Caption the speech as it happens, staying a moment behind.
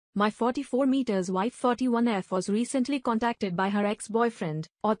My 44 meters wife 41F was recently contacted by her ex-boyfriend,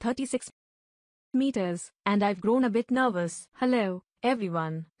 or 36 meters, and I've grown a bit nervous. Hello,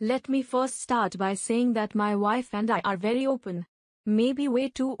 everyone. Let me first start by saying that my wife and I are very open. Maybe way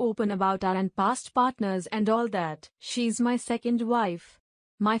too open about our and past partners and all that. She's my second wife.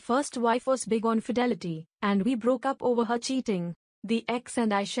 My first wife was big on fidelity, and we broke up over her cheating. The ex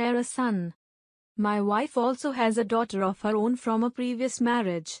and I share a son. My wife also has a daughter of her own from a previous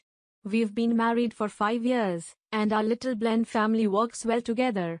marriage. We've been married for 5 years, and our little blend family works well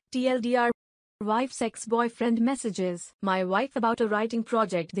together. TLDR. Wife's ex-boyfriend messages my wife about a writing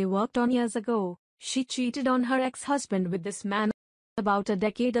project they worked on years ago. She cheated on her ex-husband with this man about a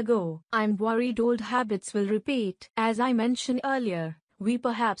decade ago. I'm worried old habits will repeat. As I mentioned earlier, we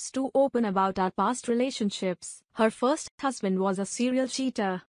perhaps too open about our past relationships. Her first husband was a serial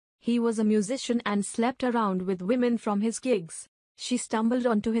cheater. He was a musician and slept around with women from his gigs. She stumbled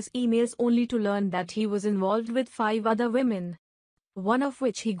onto his emails only to learn that he was involved with 5 other women, one of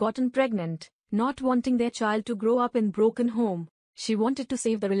which he gotten pregnant. Not wanting their child to grow up in broken home, she wanted to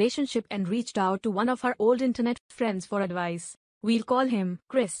save the relationship and reached out to one of her old internet friends for advice. We'll call him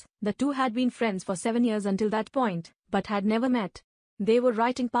Chris. The two had been friends for 7 years until that point, but had never met. They were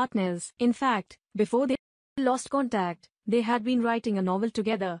writing partners. In fact, before they lost contact, they had been writing a novel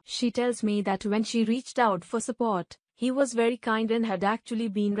together. She tells me that when she reached out for support, he was very kind and had actually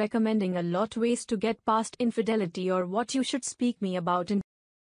been recommending a lot ways to get past infidelity or what you should speak me about in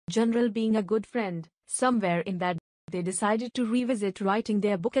general, being a good friend. Somewhere in that, they decided to revisit writing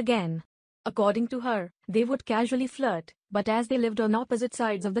their book again. According to her, they would casually flirt, but as they lived on opposite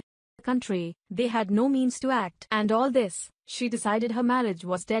sides of the country, they had no means to act. And all this, she decided her marriage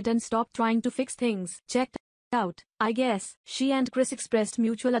was dead and stopped trying to fix things. Checked out. I guess she and Chris expressed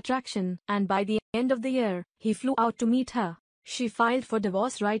mutual attraction, and by the end of the year, he flew out to meet her. She filed for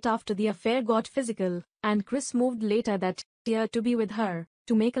divorce right after the affair got physical, and Chris moved later that year to be with her.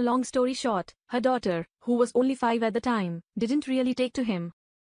 To make a long story short, her daughter, who was only 5 at the time, didn't really take to him.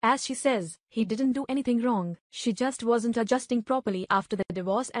 As she says, he didn't do anything wrong, she just wasn't adjusting properly after the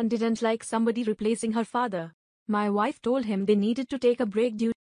divorce and didn't like somebody replacing her father. My wife told him they needed to take a break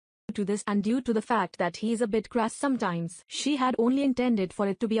due to this and due to the fact that he's a bit crass sometimes. She had only intended for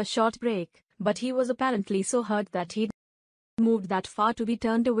it to be a short break, but he was apparently so hurt that he'd moved that far to be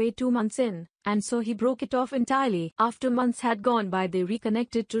turned away 2 months in, and so he broke it off entirely. After months had gone by, they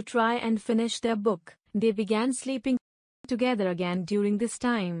reconnected to try and finish their book. They began sleeping together again during this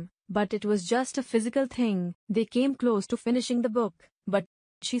time, but it was just a physical thing. They came close to finishing the book, but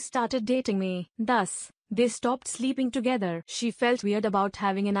she started dating me. Thus, they stopped sleeping together. She felt weird about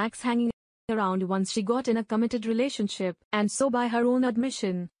having an ex hanging around once she got in a committed relationship, and so by her own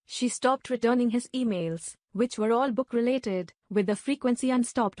admission, she stopped returning his emails, which were all book-related, with the frequency, and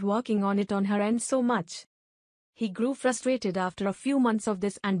stopped working on it on her end so much. He grew frustrated after a few months of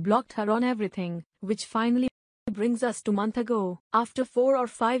this and blocked her on everything, which finally brings us to a month ago. After 4 or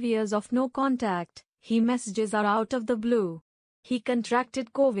 5 years of no contact, he messages her out of the blue. He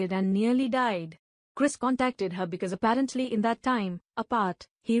contracted COVID and nearly died. Chris contacted her because apparently in that time, apart,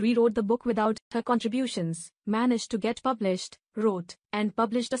 he rewrote the book without her contributions, managed to get published, wrote, and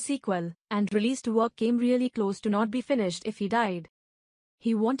published a sequel, and released work came really close to not be finished if he died.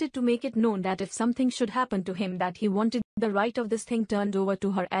 He wanted to make it known that if something should happen to him, that he wanted the right of this thing turned over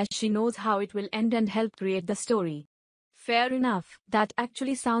to her, as she knows how it will end, and help create the story. Fair enough, that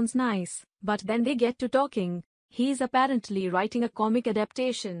actually sounds nice, but then they get to talking. He's apparently writing a comic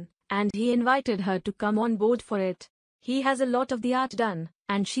adaptation, and he invited her to come on board for it. He has a lot of the art done,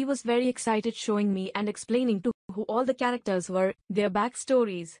 and she was very excited, showing me and explaining to who all the characters were, their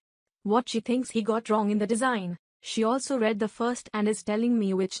backstories, what she thinks he got wrong in the design. She also read the first and is telling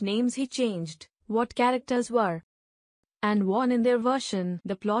me which names he changed, what characters were and won in their version,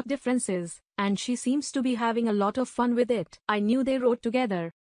 the plot differences, and she seems to be having a lot of fun with it. I knew they wrote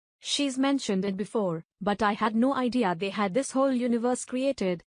together. She's mentioned it before, but I had no idea they had this whole universe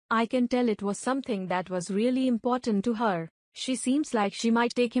created. I can tell it was something that was really important to her. She seems like she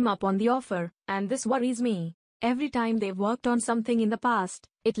might take him up on the offer, and this worries me. Every time they've worked on something in the past,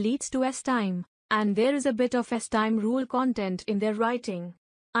 it leads to S-time, and there is a bit of S-time rule content in their writing.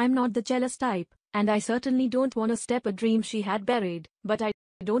 I'm not the jealous type, and I certainly don't want to step a dream she had buried, but I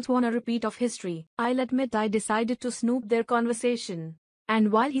don't want a repeat of history. I'll admit I decided to snoop their conversation.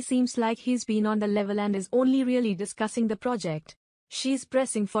 And while he seems like he's been on the level and is only really discussing the project, she's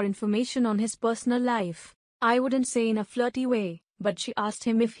pressing for information on his personal life. I wouldn't say in a flirty way, but she asked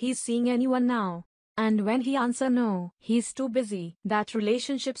him if he's seeing anyone now. And when he answered no, he's too busy, that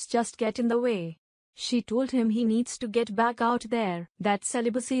relationships just get in the way. She told him he needs to get back out there, that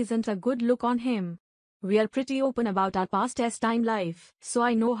celibacy isn't a good look on him. We are pretty open about our past time life, so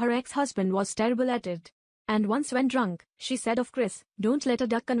I know her ex-husband was terrible at it. And once when drunk, she said of Chris, "Don't let a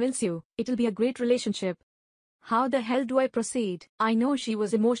duck convince you, it'll be a great relationship." How the hell do I proceed? I know she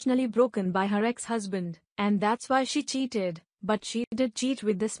was emotionally broken by her ex-husband, and that's why she cheated, but she did cheat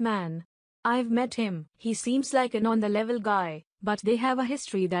with this man. I've met him, he seems like an on-the-level guy, but they have a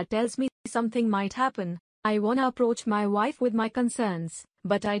history that tells me something might happen. I wanna approach my wife with my concerns,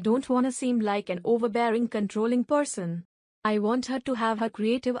 but I don't wanna seem like an overbearing, controlling person. I want her to have her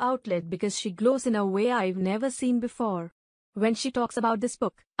creative outlet because she glows in a way I've never seen before. When she talks about this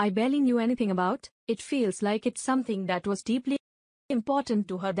book, I barely knew anything about. It feels like it's something that was deeply important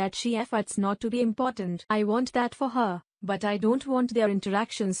to her that she efforts not to be important. I want that for her, but I don't want their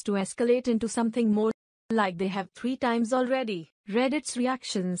interactions to escalate into something more like they have 3 times already. Reddit's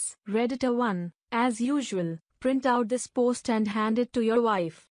reactions. Redditor 1. As usual, print out this post and hand it to your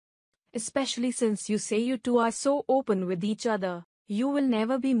wife. Especially since you say you two are so open with each other. You will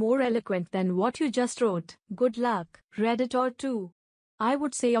never be more eloquent than what you just wrote. Good luck. Redditor 2. I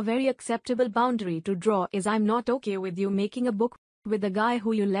would say a very acceptable boundary to draw is I'm not okay with you making a book with the guy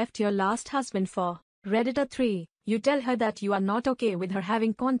who you left your last husband for. Redditor 3. You tell her that you are not okay with her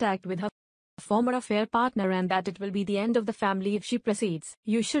having contact with her former affair partner and that it will be the end of the family if she proceeds.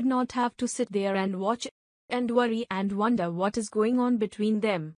 You should not have to sit there and watch and worry and wonder what is going on between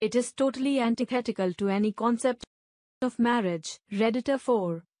them. It is totally antithetical to any concept of marriage. Redditor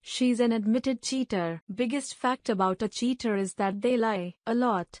 4. She's an admitted cheater. Biggest fact about a cheater is that they lie a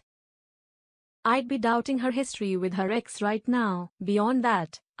lot. I'd be doubting her history with her ex right now. Beyond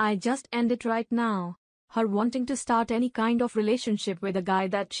that, I just end it right now. Her wanting to start any kind of relationship with a guy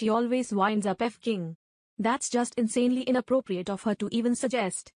that she always winds up f***ing. That's just insanely inappropriate of her to even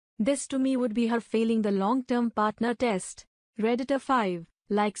suggest. This to me would be her failing the long-term partner test. Redditor 5.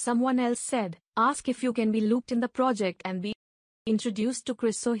 Like someone else said, ask if you can be looped in the project and be introduced to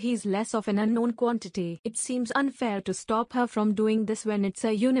Chris so he's less of an unknown quantity. It seems unfair to stop her from doing this when it's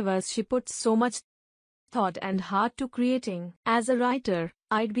a universe she puts so much thought and heart to creating. As a writer,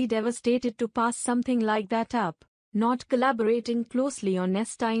 I'd be devastated to pass something like that up. Not collaborating closely on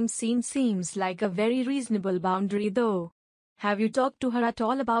time scene seems like a very reasonable boundary though. Have you talked to her at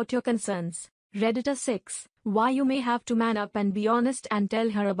all about your concerns? Redditor 6. Why you may have to man up and be honest and tell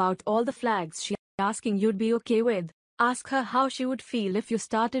her about all the flags she's asking you'd be okay with. Ask her how she would feel if you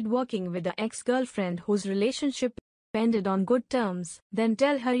started working with an ex-girlfriend whose relationship ended on good terms. Then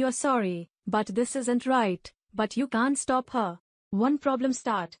tell her you're sorry, but this isn't right, but you can't stop her. One problem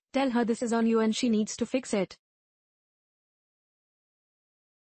start, tell her this is on you and she needs to fix it.